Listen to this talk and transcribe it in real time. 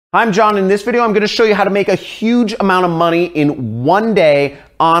Hi, I'm John. In this video, I'm going to show you how to make a huge amount of money in one day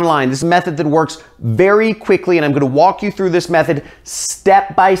online. This is a method that works very quickly, and I'm going to walk you through this method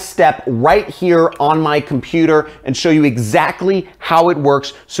step by step right here on my computer and show you exactly how it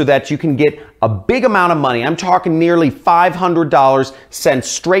works so that you can get a big amount of money. I'm talking nearly $500 sent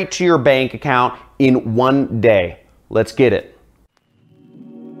straight to your bank account in one day. Let's get it.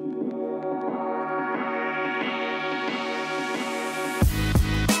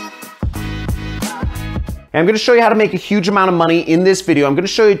 And I'm going to show you how to make a huge amount of money in this video. I'm going to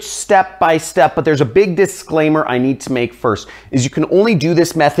show you step by step, but there's a big disclaimer I need to make first, is you can only do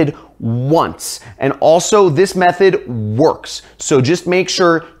this method once. And also this method works. So just make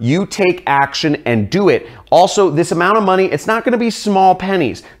sure you take action and do it. Also, this amount of money, it's not going to be small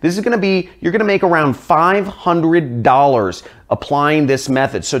pennies. This is going to be, you're going to make around $500 applying this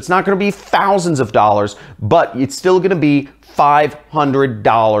method. So it's not going to be thousands of dollars, but it's still going to be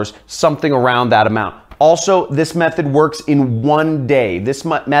 $500, something around that amount. Also, this method works in one day. This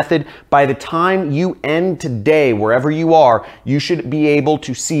method, by the time you end today, wherever you are, you should be able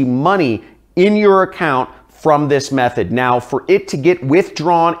to see money in your account from this method. Now, for it to get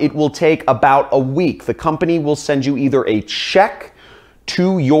withdrawn, it will take about a week. The company will send you either a check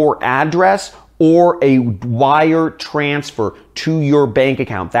to your address or a wire transfer to your bank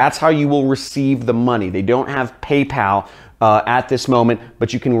account. That's how you will receive the money. They don't have PayPal at this moment,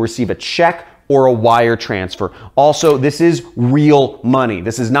 but you can receive a check or a wire transfer. Also, this is real money.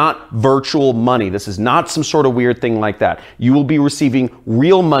 This is not virtual money. This is not some sort of weird thing like that. You will be receiving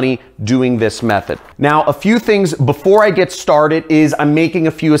real money doing this method. Now, a few things before I get started is I'm making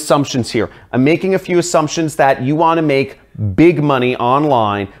a few assumptions here. I'm making a few assumptions that you want to make big money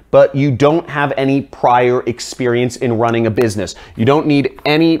online, but you don't have any prior experience in running a business. You don't need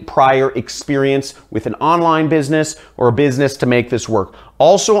any prior experience with an online business or a business to make this work.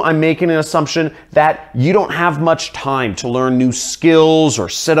 Also, I'm making an assumption that you don't have much time to learn new skills or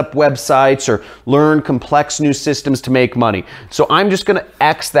set up websites or learn complex new systems to make money. So I'm just going to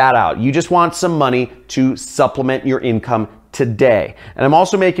X that out. You just want some money to supplement your income today. And I'm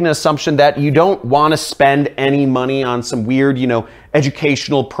also making an assumption that you don't want to spend any money on some weird,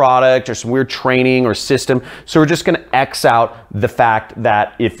 educational product or some weird training or system. So we're just going to X out the fact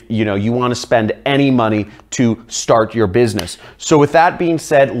that if, you want to spend any money to start your business. So with that being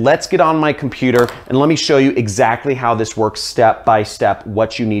said, let's get on my computer and let me show you exactly how this works step by step,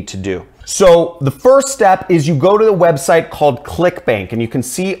 what you need to do. So the first step is you go to the website called ClickBank, and you can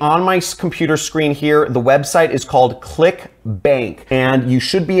see on my computer screen here, the website is called ClickBank, and you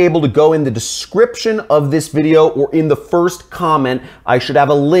should be able to go in the description of this video or in the first comment. I should have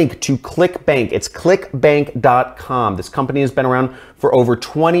a link to ClickBank. It's clickbank.com. This company has been around for over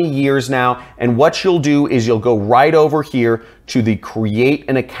 20 years now, and what you'll do is you'll go right over here to the create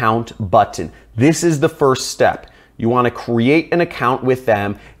an account button. This is the first step. You want to create an account with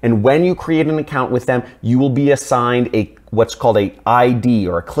them, and when you create an account with them, you will be assigned what's called a ID,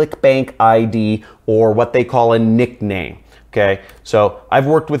 or a ClickBank ID, or what they call a nickname. Okay, so I've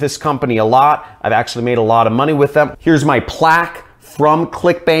worked with this company a lot. I've actually made a lot of money with them. Here's my plaque from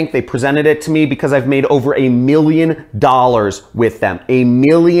ClickBank. They presented it to me because I've made over $1 million with them. $1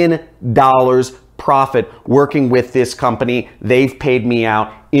 million profit working with this company. They've paid me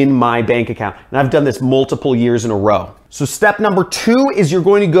out in my bank account, and I've done this multiple years in a row. So step number 2 is you're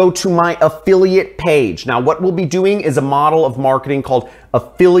going to go to my affiliate page. Now, what we'll be doing is a model of marketing called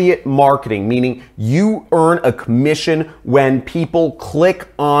affiliate marketing, meaning you earn a commission when people click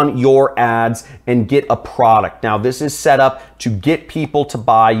on your ads and get a product. Now, this is set up to get people to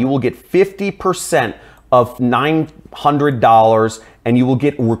buy. You will get 50% of $900, and you will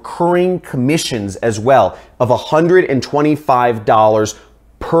get recurring commissions as well of $125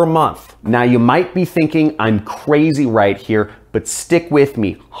 per month. Now, you might be thinking I'm crazy right here, but stick with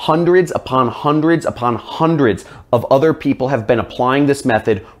me. Hundreds upon hundreds upon hundreds of other people have been applying this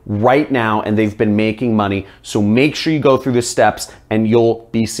method right now, and they've been making money. So make sure you go through the steps and you'll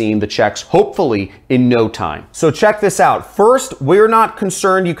be seeing the checks, hopefully in no time. So check this out. First, we're not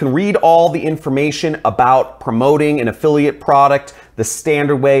concerned. You can read all the information about promoting an affiliate product the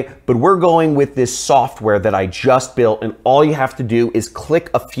standard way, but we're going with this software that I just built, and all you have to do is click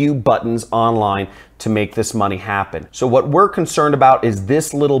a few buttons online to make this money happen. So what we're concerned about is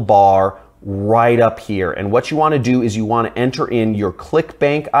this little bar right up here. And what you want to do is you want to enter in your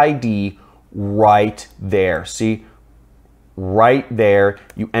ClickBank ID right there. See, right there,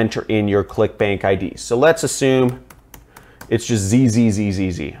 you enter in your ClickBank ID. So let's assume it's just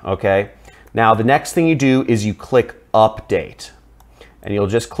ZZZZZ, okay? Now, the next thing you do is you click update, and you'll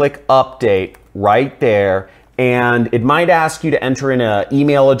just click update right there, and it might ask you to enter in an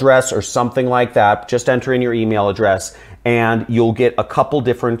email address or something like that. Just enter in your email address and you'll get a couple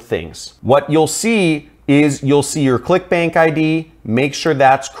different things. What you'll see is you'll see your ClickBank ID. Make sure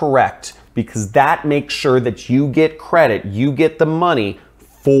that's correct, because that makes sure that you get credit, you get the money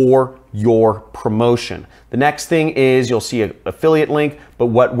for your promotion. The next thing is you'll see an affiliate link, but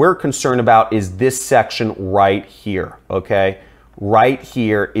what we're concerned about is this section right here, okay? Right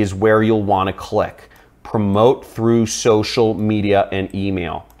here is where you'll want to click. Promote through social media and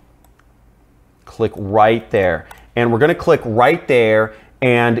email. Click right there. And we're going to click right there,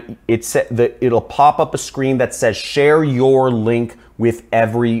 and it'll pop up a screen that says share your link with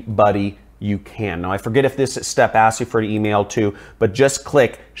everybody you can. Now I forget if this step asks you for an email too, but just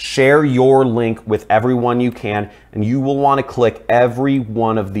click share your link with everyone you can, and you will want to click every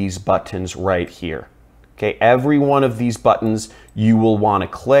one of these buttons right here. Okay, every one of these buttons you will want to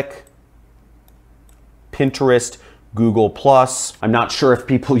click. Pinterest, Google+. I'm not sure if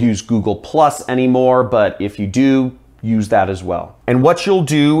people use Google+ anymore, but if you do, use that as well. And what you'll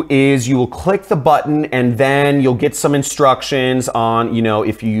do is you will click the button, and then you'll get some instructions on,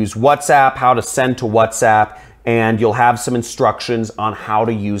 if you use WhatsApp, how to send to WhatsApp, and you'll have some instructions on how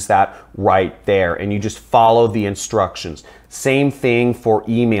to use that right there. And you just follow the instructions. Same thing for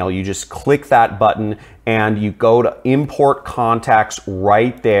email. You just click that button and you go to import contacts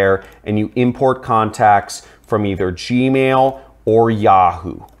right there, and you import contacts from either Gmail or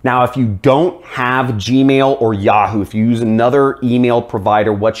Yahoo. Now, if you don't have Gmail or Yahoo, if you use another email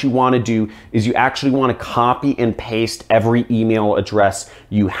provider, what you want to do is you actually want to copy and paste every email address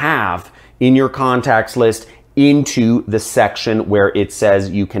you have in your contacts list into the section where it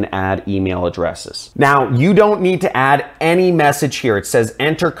says you can add email addresses. Now, you don't need to add any message here. It says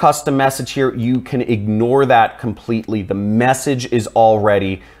enter custom message here. You can ignore that completely. The message is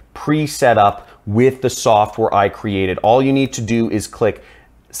already pre-set up with the software I created. All you need to do is click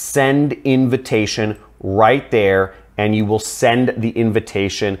send invitation right there, and you will send the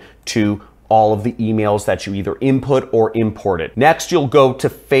invitation to all of the emails that you either input or imported. Next, you'll go to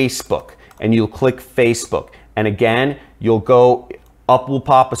Facebook and you'll click Facebook. And again, you'll go up, will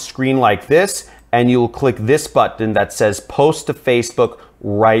pop a screen like this, and you'll click this button that says post to Facebook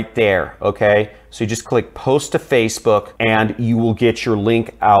right there, okay? So you just click post to Facebook and you will get your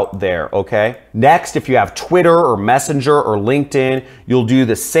link out there, okay? Next, if you have Twitter or Messenger or LinkedIn, you'll do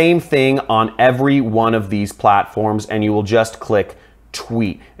the same thing on every one of these platforms, and you will just click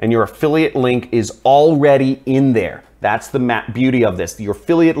tweet, and your affiliate link is already in there. That's the beauty of this. Your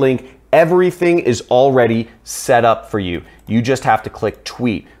affiliate link, everything is already set up for you. You just have to click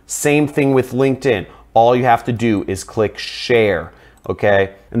tweet. Same thing with LinkedIn. All you have to do is click share,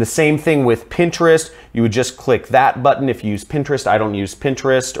 okay? And the same thing with Pinterest. You would just click that button. If you use Pinterest, I don't use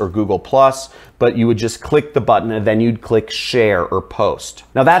Pinterest or Google+, but you would just click the button and then you'd click share or post.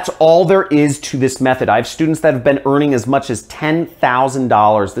 Now that's all there is to this method. I have students that have been earning as much as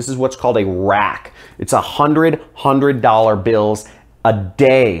 $10,000. This is what's called a rack. It's $100 bills a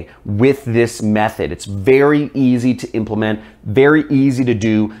day with this method. It's very easy to implement, very easy to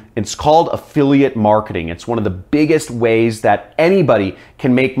do. It's called affiliate marketing. It's one of the biggest ways that anybody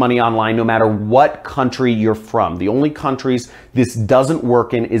can make money online, no matter what country you're from. The only countries this doesn't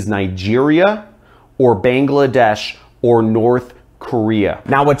work in is Nigeria or Bangladesh or North Korea.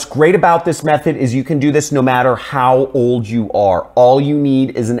 Now, what's great about this method is you can do this no matter how old you are. All you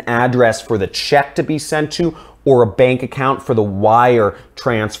need is an address for the check to be sent to, or a bank account for the wire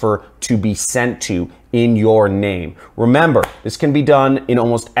transfer to be sent to in your name. Remember, this can be done in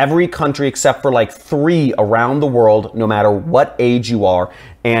almost every country except for like 3 around the world, no matter what age you are.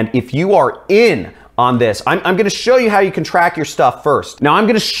 And if you are in on this, I'm going to show you how you can track your stuff first. Now, I'm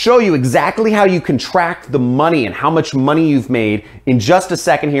going to show you exactly how you can track the money and how much money you've made in just a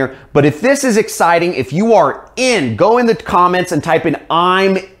second here. But if this is exciting, if you are in, go in the comments and type in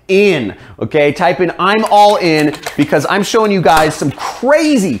I'm in, okay? Type in I'm all in, because I'm showing you guys some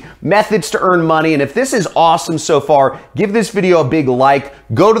crazy methods to earn money. And if this is awesome so far, give this video a big like,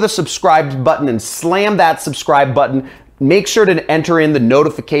 go to the subscribe button and slam that subscribe button. Make sure to enter in the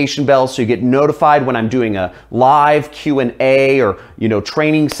notification bell so you get notified when I'm doing a live Q&A or,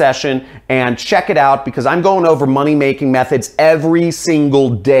 training session, and check it out, because I'm going over money-making methods every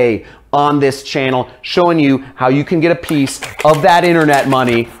single day on this channel, showing you how you can get a piece of that internet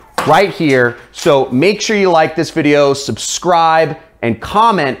money right here. So make sure you like this video, subscribe, and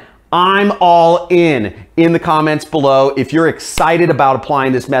comment I'm all in the comments below if you're excited about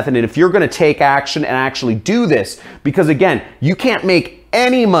applying this method and if you're going to take action and actually do this. Because again, you can't make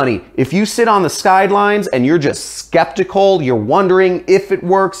any money. If you sit on the sidelines and you're just skeptical, you're wondering if it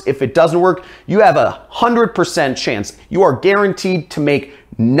works, if it doesn't work, you have 100% chance. You are guaranteed to make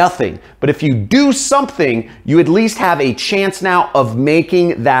nothing. But if you do something, you at least have a chance now of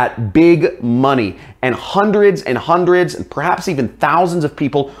making that big money. And hundreds and perhaps even thousands of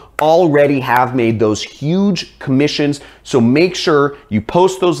people already have made those huge commissions. So make sure you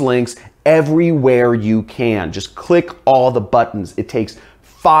post those links everywhere you can. Just click all the buttons. It takes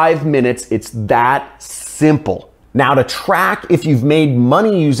 5 minutes. It's that simple. Now, to track if you've made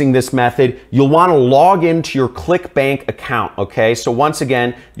money using this method, you'll want to log into your ClickBank account, okay? So once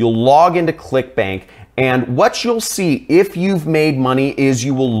again, you'll log into ClickBank, and what you'll see if you've made money is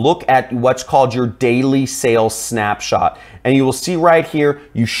you will look at what's called your daily sales snapshot. And you will see right here,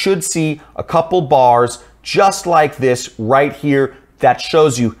 you should see a couple bars just like this right here that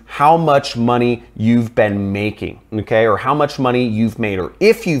shows you how much money you've been making, okay? Or how much money you've made, or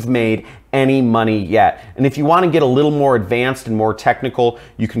if you've made any money yet. And if you want to get a little more advanced and more technical,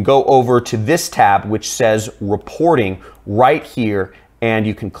 you can go over to this tab which says reporting right here, and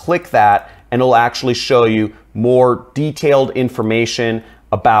you can click that and it'll actually show you more detailed information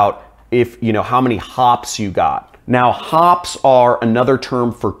about if you know how many hops you got. Now, hops are another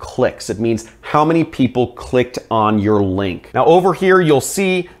term for clicks. It means how many people clicked on your link. Now, over here, you'll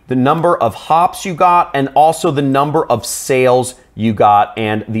see the number of hops you got and also the number of sales you got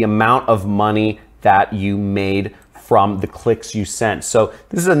and the amount of money that you made from the clicks you sent. So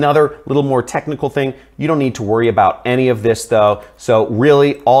this is another little more technical thing. You don't need to worry about any of this though. So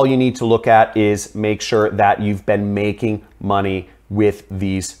really all you need to look at is make sure that you've been making money with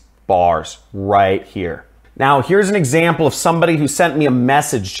these bars right here. Now, here's an example of somebody who sent me a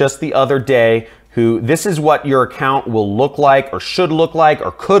message just the other day who this is what your account will look like or should look like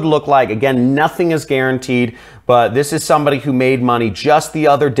or could look like. Again, nothing is guaranteed, but this is somebody who made money just the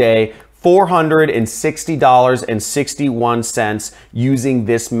other day, $460.61 using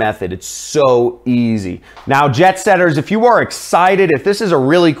this method. It's so easy. Now, jet setters, if you are excited, if this is a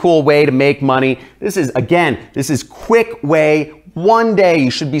really cool way to make money, this is quick way. One day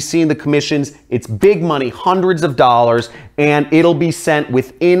you should be seeing the commissions. It's big money, hundreds of dollars, and it'll be sent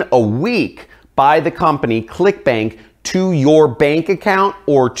within a week by the company ClickBank to your bank account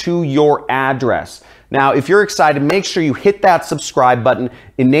or to your address. Now, if you're excited, make sure you hit that subscribe button,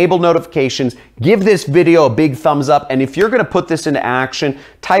 enable notifications, give this video a big thumbs up, and if you're gonna put this into action,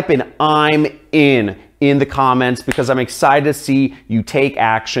 type in "I'm in" the comments because I'm excited to see you take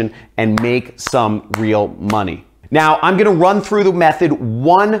action and make some real money. Now, I'm gonna run through the method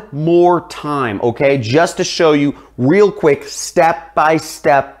one more time, okay? Just to show you real quick, step by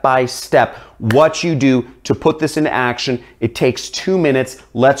step, what you do to put this into action. It takes 2 minutes.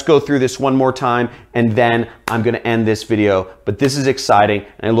 Let's go through this one more time, and then I'm gonna end this video. But this is exciting,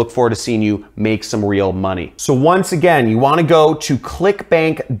 and I look forward to seeing you make some real money. So once again, you wanna go to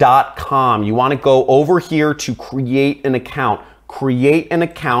clickbank.com. You wanna go over here to create an account. Create an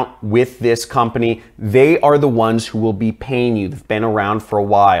account with this company. They are the ones who will be paying you. They've been around for a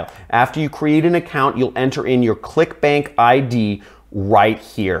while. After you create an account, you'll enter in your ClickBank ID right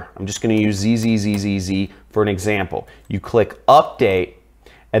here. I'm just going to use ZZZZZ for an example. You click update,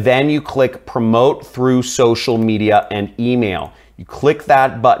 and then you click promote through social media and email. You click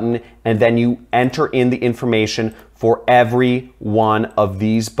that button, and then you enter in the information for every one of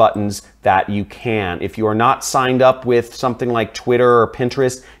these buttons that you can. If you are not signed up with something like Twitter or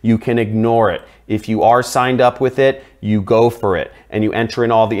Pinterest, you can ignore it. If you are signed up with it, you go for it and you enter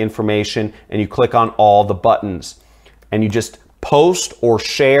in all the information and you click on all the buttons and you just post or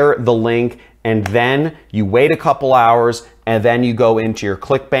share the link, and then you wait a couple hours and then you go into your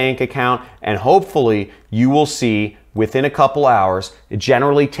ClickBank account, and hopefully you will see within a couple hours. It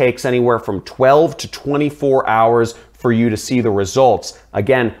generally takes anywhere from 12 to 24 hours for you to see the results.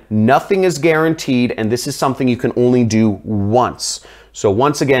 Again, nothing is guaranteed, and this is something you can only do once. So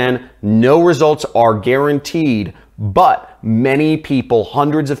once again, no results are guaranteed, but many people,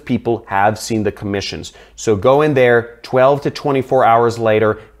 hundreds of people have seen the commissions. So go in there 12 to 24 hours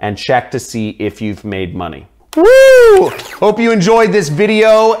later and check to see if you've made money. Woo! Hope you enjoyed this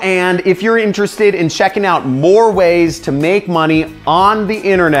video, and if you're interested in checking out more ways to make money on the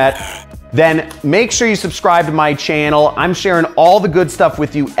internet, then make sure you subscribe to my channel. I'm sharing all the good stuff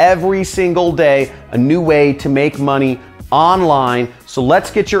with you every single day, a new way to make money online. So let's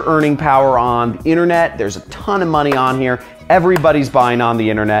get your earning power on the internet. There's a ton of money on here. Everybody's buying on the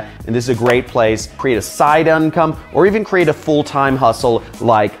internet, and this is a great place to create a side income or even create a full-time hustle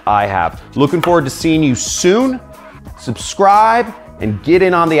like I have. Looking forward to seeing you soon. Subscribe and get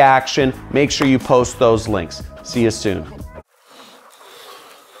in on the action. Make sure you post those links. See you soon.